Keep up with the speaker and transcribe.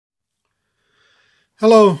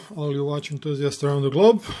Hello, all you watch enthusiasts around the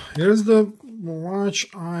globe. Here's the watch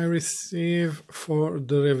I receive for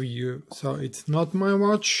the review. So it's not my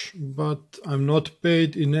watch, but I'm not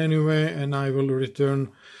paid in any way, and I will return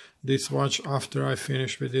this watch after I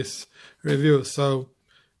finish with this review. So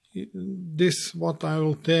this what I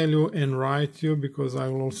will tell you and write you, because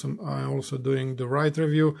I'm also doing the right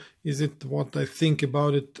review. Is it what I think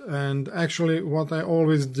about it? And actually what I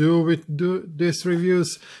always do with these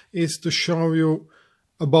reviews is to show you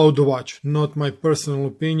about the watch, not my personal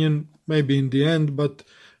opinion, maybe in the end, but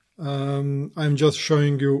I'm just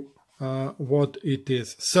showing you what it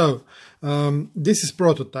is. So this is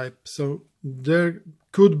prototype, so there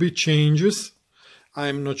could be changes.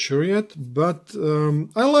 I'm not sure yet, but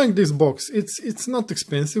I like this box. It's not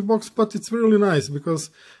expensive box, but it's really nice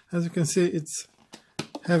because, as you can see, it's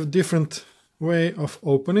have different way of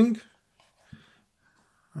opening.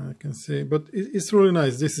 I can see, but it's really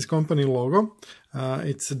nice. This is company logo.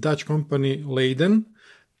 It's a Dutch company, Leyden,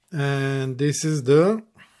 and this is the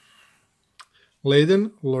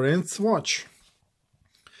Leyden Lorentz watch.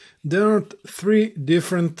 There are three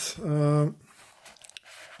different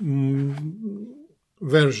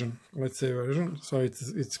version. So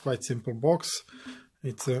it's quite simple box.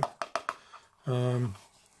 It's a hard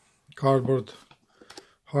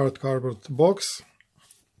cardboard box.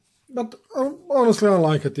 But honestly, I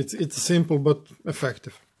like it. It's simple but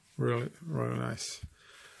effective. Really nice.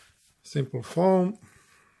 Simple foam.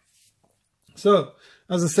 So,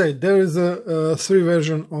 as I say, there is a three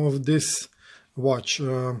version of this watch.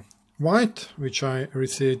 White, which I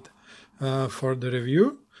received for the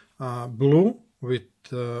review. Blue with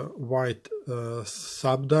white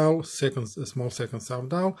sub-dial, small second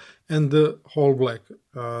sub-dial, and the whole black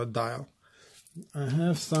dial. I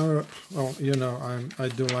have some, well, you know, I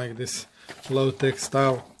do like this low-tech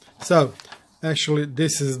style. So actually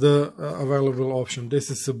this is the available option. This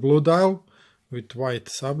is a blue dial with white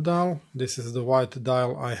sub-dial. This is the white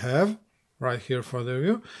dial I have right here for the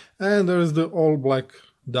review, and there is the all black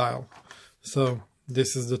dial. So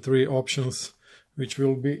this is the three options which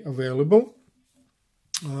will be available.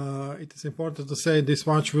 It is important to say this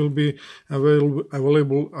watch will be available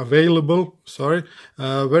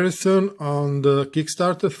very soon on the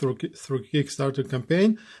Kickstarter through Kickstarter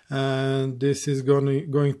campaign, and this is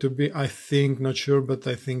going to be, I think, not sure, but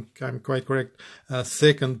I think I'm quite correct,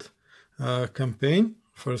 second campaign.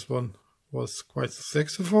 First one was quite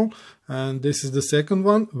successful, and this is the second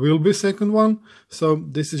one, will be second one. So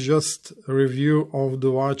this is just a review of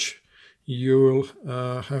the watch. You will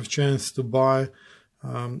have chance to buy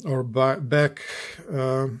or back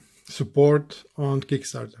support on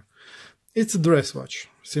Kickstarter. It's a dress watch,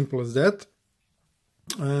 simple as that.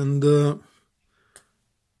 And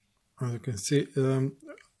as you can see,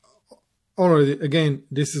 already again,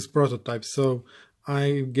 this is prototype, so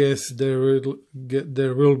I guess there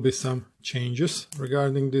will be some changes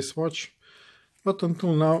regarding this watch, but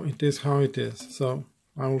until now it is how it is. So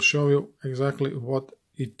I will show you exactly what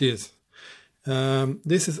it is.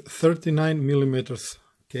 This is 39 millimeters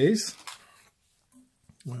case.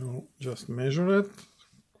 We'll just measure it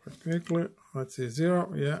quite quickly. Let's see,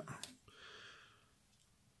 0. Yeah,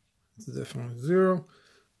 it's definitely 0.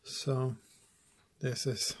 So this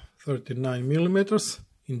is 39 millimeters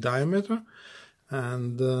in diameter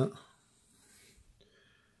and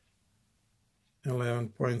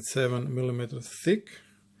 11.7 millimeters thick.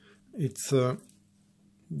 It's a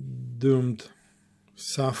domed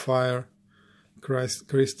sapphire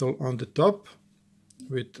crystal on the top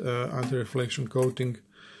with anti-reflection coating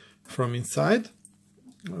from inside.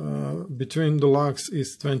 Between the lugs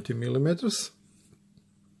is 20 millimeters,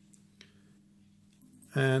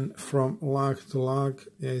 and from lug to lug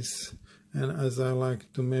is, and as I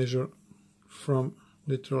like to measure from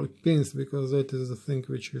literally pins, because that is the thing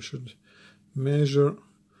which you should measure,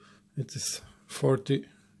 it is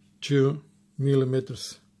 42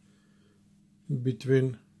 millimeters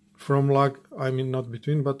between, from lug, I mean not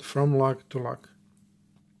between, but from lug to lug.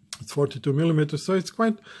 It's 42 millimeters, so it's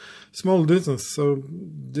quite small distance. So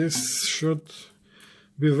this should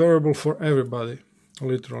be wearable for everybody,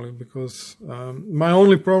 literally, because my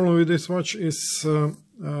only problem with this watch is,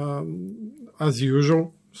 as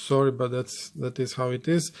usual, sorry, but that is how it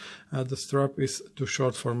is. The strap is too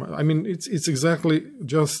short for my, I mean, it's exactly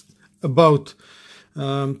just about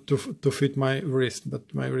to fit my wrist,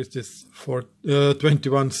 but my wrist is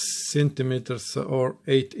 21 centimeters or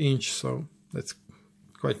 8 inch, so that's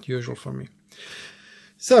quite usual for me.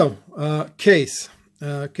 So cases,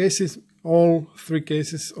 all three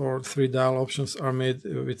cases or three dial options are made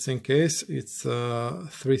with same case. It's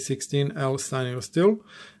 316L stainless steel,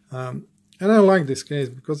 And I like this case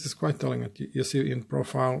because it's quite elegant. You see in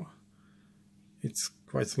profile it's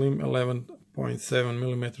quite slim, 11.7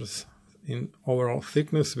 millimeters in overall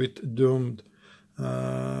thickness with domed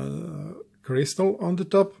crystal on the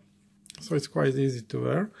top, so it's quite easy to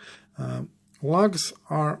wear. Lugs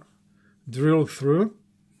are drilled through,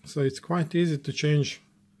 so it's quite easy to change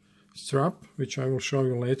strap, which I will show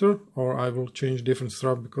you later, or I will change different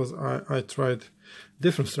strap because I tried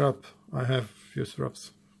different strap. I have few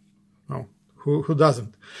straps. Oh, who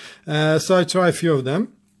doesn't? So I try a few of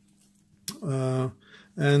them,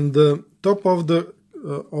 and the top of the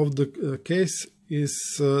case is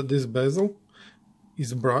this bezel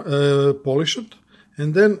is polished,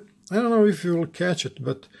 and then I don't know if you will catch it,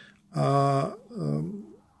 but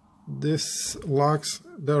these lugs,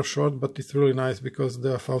 they're short, but it's really nice because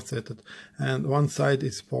they are faceted, and one side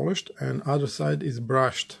is polished and other side is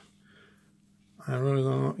brushed. I really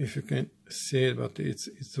don't know if you can see it, but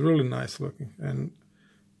it's really nice looking. And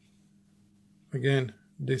again,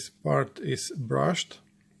 this part is brushed,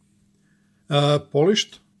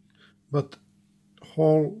 polished, but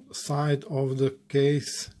whole side of the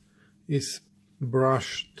case is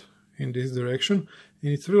brushed in this direction,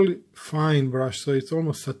 and it's really fine brush, so it's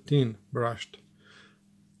almost satin brushed.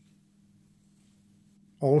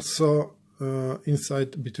 Also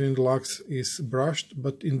inside between the lugs is brushed,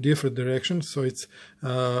 but in different directions, so it's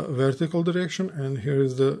vertical direction, and here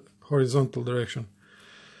is the horizontal direction.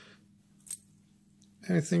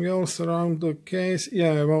 Anything else around the case?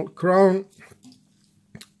 Yeah, well, crown,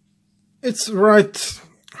 it's right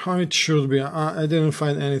how it should be. I didn't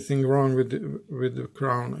find anything wrong with the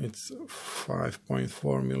crown. It's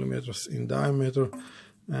 5.4 millimeters in diameter,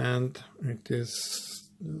 and it is,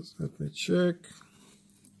 let me check,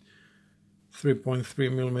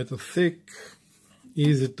 3.3 millimeter thick,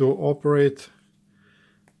 easy to operate.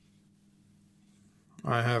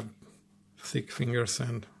 I have thick fingers,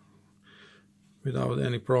 and without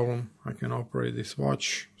any problem I can operate this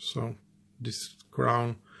watch. So this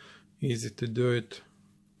crown, easy to do it,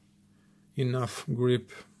 enough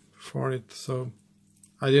grip for it, so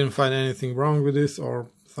I didn't find anything wrong with this or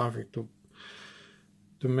something to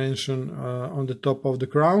mention. On the top of the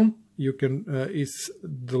crown you can is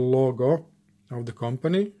the logo of the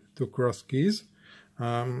company, two cross keys.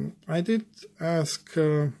 I did ask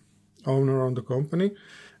owner on the company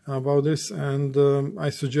about this, and I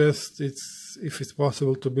suggest if it's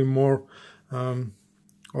possible to be more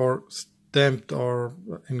or stamped or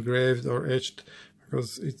engraved or etched,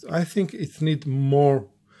 because I think it needs more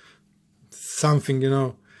something, you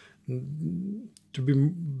know, to be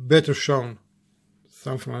better shown,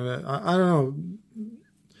 something like that. I don't know,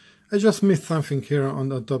 I just missed something here on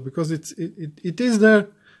the top, because it is there,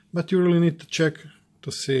 but you really need to check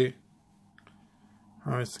to see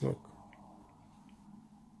how it's look.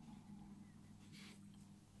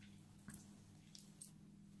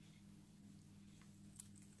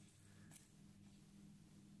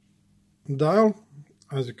 Dial,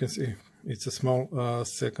 as you can see, it's a small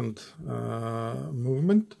second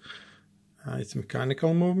movement. It's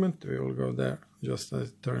mechanical movement. We will go there just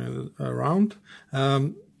as turn it around.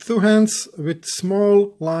 Two hands with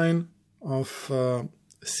small line of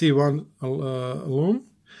C1 lume,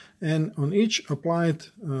 and on each applied,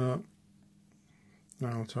 I'll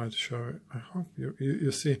try to show it. I hope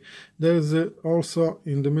you see. There's also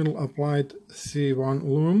in the middle applied C1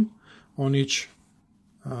 lume on each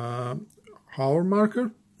hour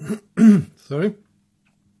marker. Sorry.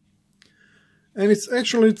 And it's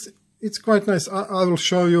actually it's quite nice. I will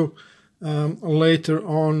show you later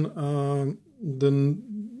on the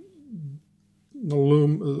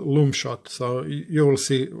lume shot, so you will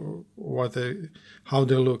see how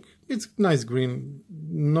they look. It's nice green,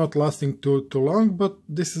 not lasting too long, but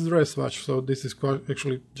this is race watch, so this is quite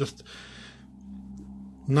actually just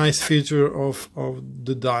nice feature of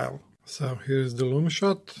the dial. So here's the lume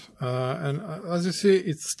shot, and as you see,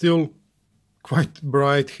 it's still quite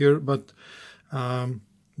bright here, but the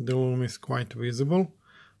lume is quite visible.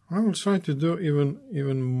 I will try to do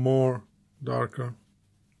even more darker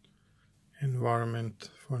environment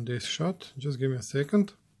for this shot. Just give me a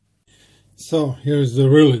second. So here's the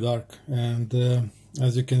really dark, and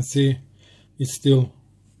as you can see, it's still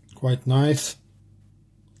quite nice.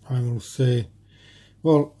 I will say,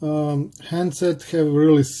 well, handset have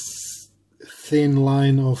really thin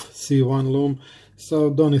line of C1 lume, so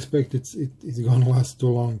don't expect it's gonna last too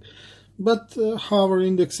long. But however,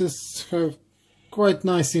 indexes have quite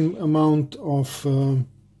nice amount of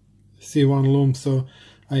C1 lume, so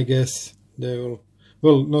I guess they will,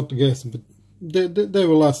 well, not guess, but they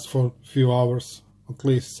will last for a few hours at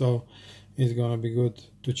least, so it's gonna be good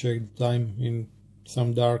to check the time in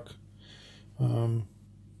some dark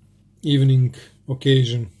evening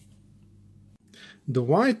occasion. The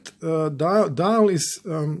white dial is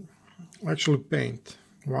actually paint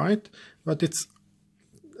white, but it's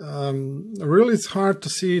really it's hard to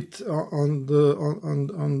see it on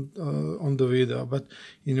the video. But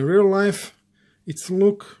in real life, it's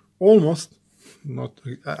look almost not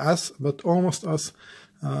as, but almost as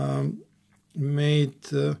made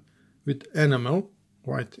with enamel,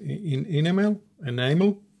 white enamel,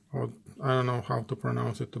 or I don't know how to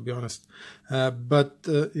pronounce it, to be honest. But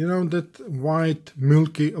you know, that white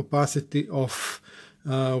milky opacity of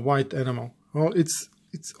white enamel. Well, it's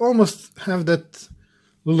almost have that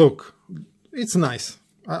look. It's nice.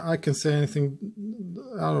 I can say anything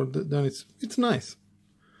other than it's nice.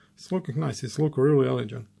 It's looking nice. It's looking really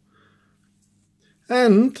elegant.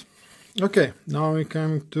 And okay, now we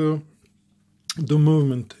come to the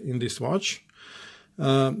movement in this watch.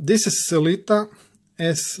 This is Sellita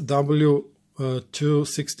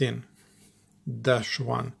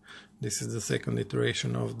SW216-1. This is the second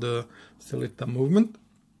iteration of the Sellita movement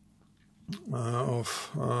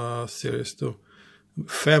of Series 2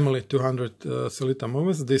 family 200 Sellita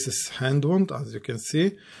movements. This is handwind, as you can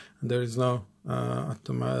see. There is no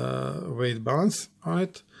weight balance on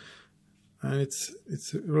it, and it's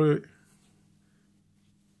really,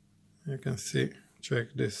 you can see,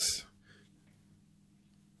 check this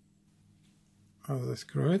as I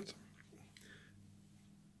screw it.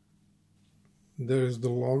 There is the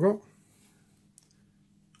logo,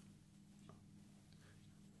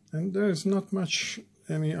 and there is not much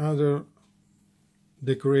any other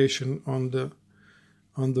decoration on the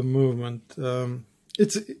movement.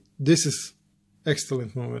 This is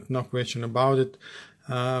excellent movement, no question about it.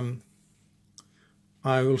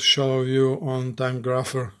 I will show you on time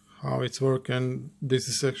grapher how it's working. This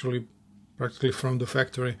is actually practically from the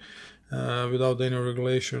factory, without any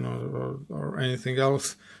regulation or anything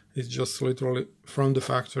else. It's just literally from the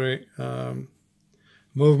factory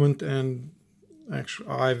movement. And actually,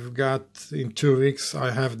 I've got in 2 weeks,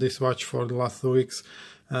 I have this watch for the last 2 weeks.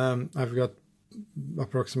 I've got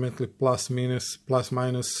approximately plus minus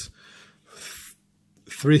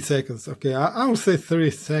 3 seconds. Okay, I will say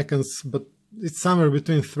 3 seconds, but it's somewhere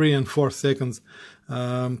between 3 and 4 seconds,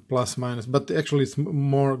 plus minus. But actually, it's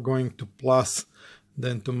more going to plus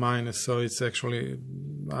than to minus. So it's actually,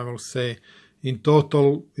 I will say, in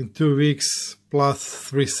total, in 2 weeks, plus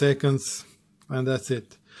 3 seconds, and that's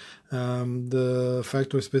it. The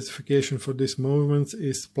factory specification for this movement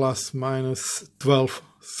is plus minus 12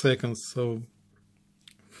 seconds, so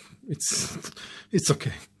it's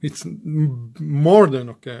okay. It's more than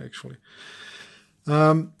okay, actually.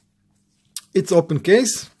 It's open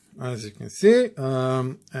case, as you can see,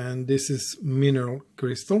 and this is mineral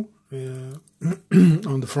crystal.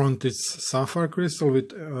 On the front it's sapphire crystal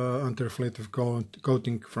with anti-reflective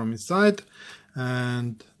coating from inside,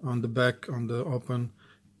 and on the back, on the open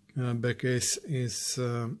back case, is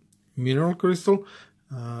mineral crystal,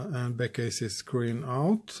 and back case is screen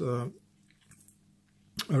out.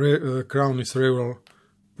 Crown is regular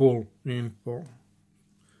pull in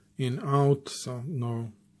out, so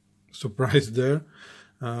no surprise there.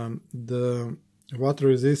 The water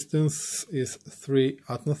resistance is 3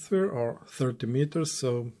 atmosphere or 30 meters,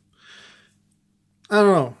 so I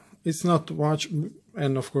don't know, it's not watch.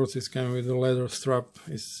 And of course it's coming with a leather strap.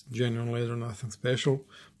 It's genuine leather, nothing special,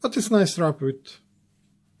 but it's nice strap with,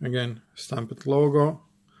 again, stamped logo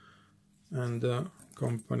and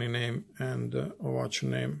company name and watch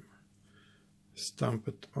name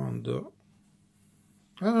stamped on the.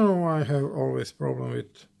 I don't know why I have always problem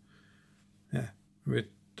with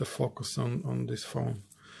the focus on this phone.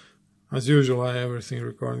 As usual, I have everything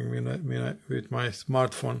recording with my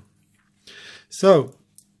smartphone. So,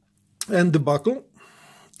 and the buckle,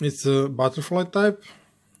 it's a butterfly type,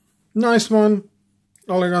 nice one,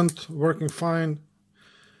 elegant, working fine,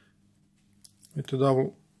 with the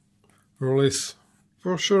double release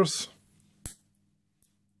pushers.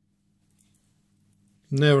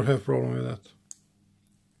 Never have problem with that.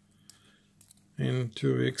 In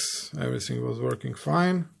 2 weeks everything was working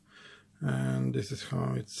fine, and this is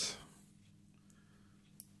how it's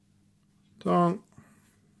done.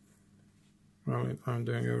 Well, I'm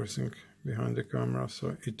doing everything behind the camera,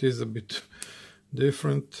 so it is a bit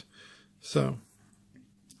different. So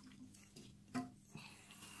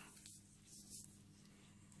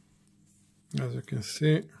as you can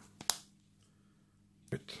see,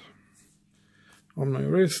 it on my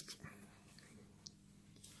wrist,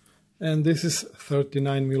 and this is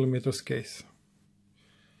 39 millimeters case.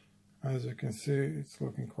 As you can see, it's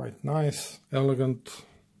looking quite nice, elegant,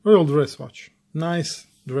 real dress watch, nice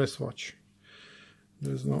dress watch.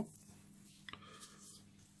 There's no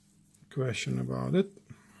question about it.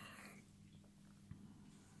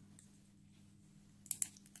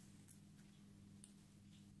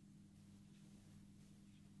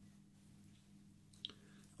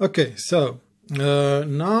 Okay, so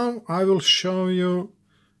now I will show you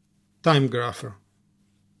time grapher.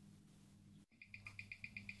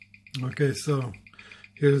 Okay, so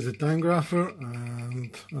here's the time grapher,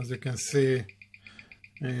 and as you can see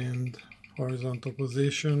in horizontal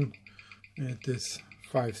position it is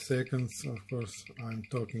 5 seconds. Of course I'm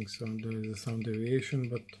talking, so there is some deviation,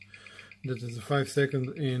 but that is 5 seconds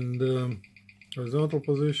in the horizontal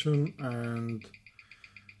position, and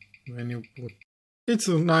when you put, it's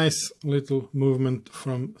a nice little movement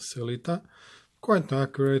from Sellita, quite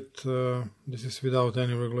accurate. This is without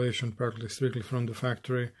any regulation, practically strictly from the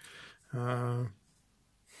factory, and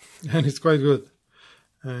it's quite good,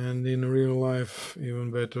 and in real life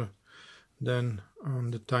even better than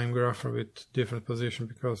on the time grapher with different position,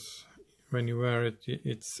 because when you wear it,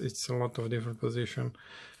 it's a lot of different position.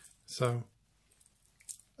 So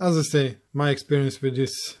as I say, my experience with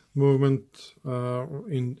this movement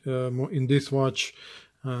in this watch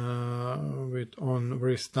with on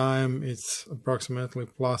wrist time, it's approximately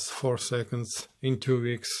plus 4 seconds in 2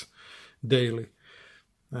 weeks daily.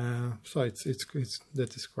 So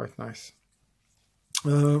that is quite nice.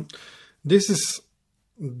 This is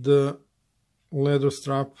the leather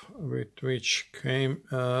strap with which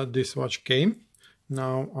this watch came.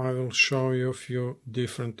 Now I will show you a few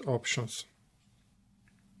different options.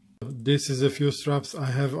 This is a few straps I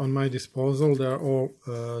have on my disposal. They are all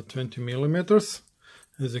 20 millimeters,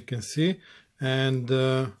 as you can see, and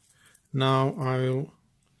now I will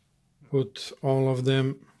put all of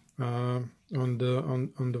them on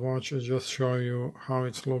the watch and just show you how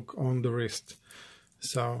it's look on the wrist.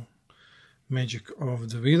 So, magic of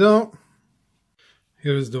the video.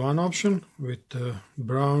 Here is the one option with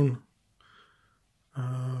brown.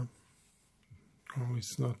 Oh,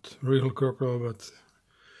 it's not real crocodile, but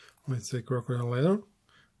let's say crocodile leather.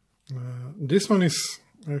 This one is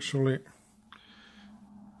actually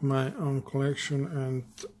my own collection, and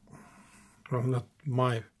well, not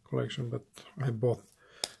my collection, but I bought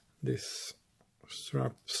this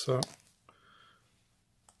strap, so,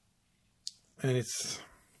 and it's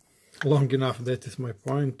long enough, that is my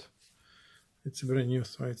point. It's brand new,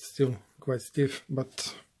 so it's still quite stiff,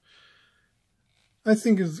 but I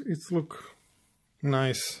think it's look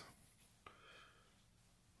nice,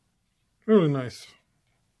 really nice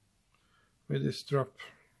with this strap.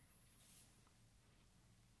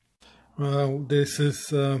 Well, this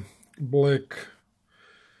is black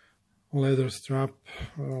leather strap.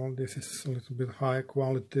 This is a little bit high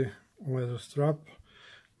quality leather strap,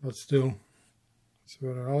 but still it's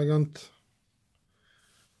very elegant.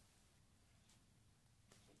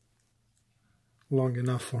 Long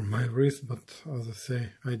enough for my wrist, but as I say,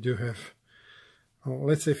 I do have,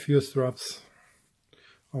 let's say, few straps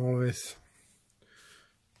always,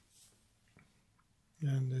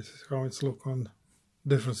 and this is how it's look on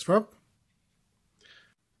different strap.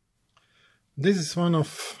 This is one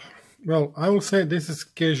of, well, I will say this is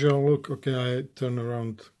casual look. Okay, I turn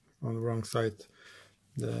around on the wrong side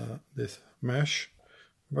this mesh,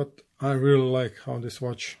 but I really like how this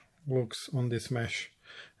watch looks on this mesh,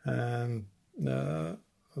 and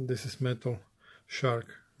this is metal shark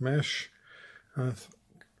mesh,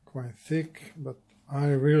 quite thick, but I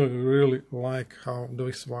really like how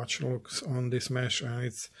this watch looks on this mesh, and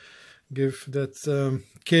it's give that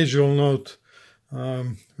casual note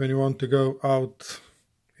when you want to go out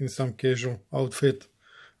in some casual outfit.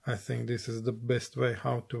 I think this is the best way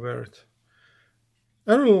how to wear it.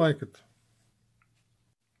 I really like it.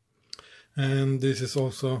 And this is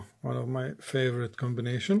also one of my favorite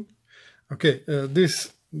combination. Okay,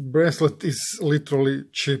 this bracelet is literally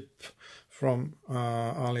cheap from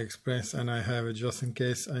AliExpress, and I have it just in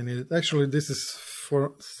case I need it. Actually, this is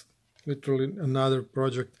for literally another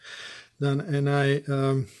project done, and I,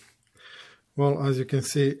 well, as you can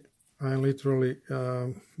see, I literally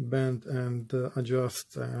bend and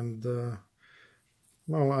adjust, and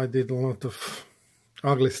well, I did a lot of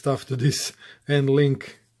ugly stuff to this and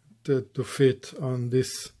link to fit on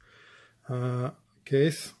this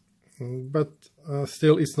case. But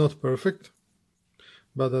still it's not perfect,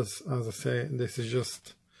 but as I say, this is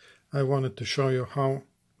just, I wanted to show you how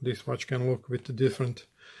this watch can look with the different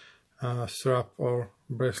strap or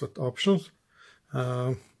bracelet options.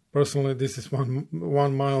 Personally, this is one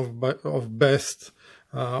mile of best,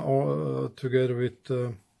 together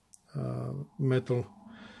with metal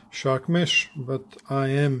shark mesh, but I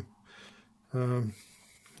am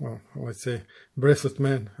well, let's say bracelet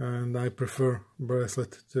man, and I prefer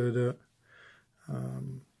bracelet to the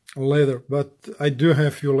leather, but I do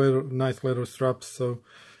have few nice leather straps, so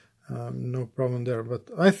no problem there. But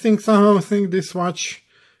I somehow think this watch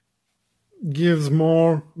gives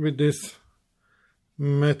more with this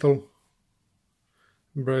metal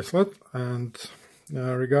bracelet. And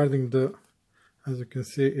regarding the, as you can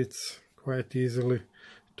see, it's quite easily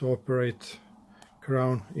to operate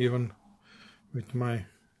crown even with my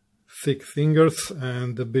thick fingers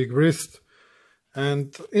and the big wrist.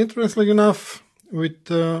 And interestingly enough, with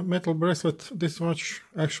the metal bracelet, this watch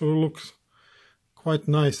actually looks quite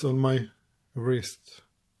nice on my wrist,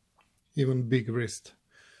 even big wrist.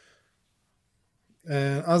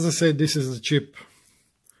 And as I said, this is a cheap,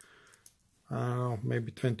 I don't know,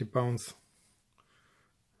 maybe 20 pounds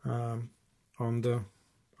on the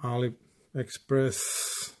AliExpress.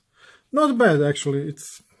 Not bad actually.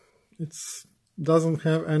 It's doesn't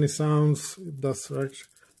have any sounds. It does actually.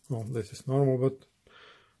 Well, this is normal, but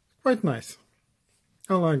quite nice.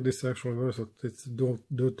 I like this actual bracelet. It's dual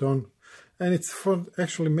tone, and it's for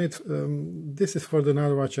actually made. This is for the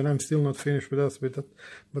another watch, and I'm still not finished with that.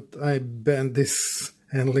 But I banned this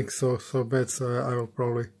handling so bad, so I will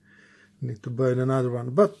probably need to buy another one.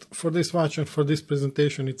 But for this watch and for this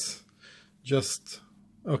presentation, it's just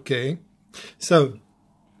okay. So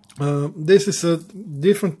this is a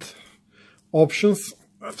different options.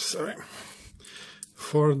 Sorry,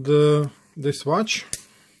 for this watch.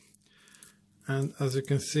 And as you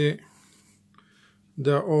can see,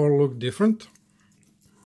 they all look different.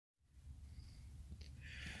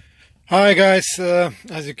 Hi guys,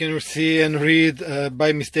 as you can see and read,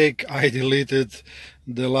 by mistake I deleted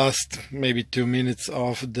the last maybe 2 minutes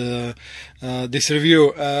of this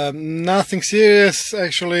review. Nothing serious,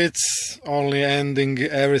 actually, it's only ending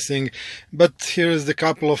everything. But here is the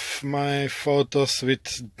couple of my photos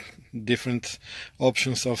with different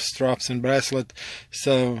options of straps and bracelet,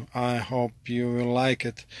 so I hope you will like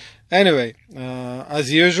it. Anyway,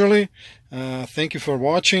 as usually, thank you for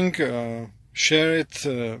watching. Share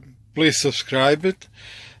it, please subscribe it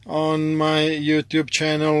on my YouTube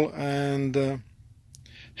channel, and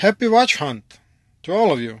happy watch hunt to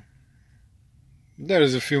all of you. There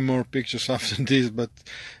is a few more pictures after this, but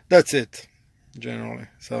that's it generally.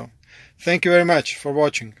 So thank you very much for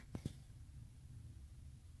watching.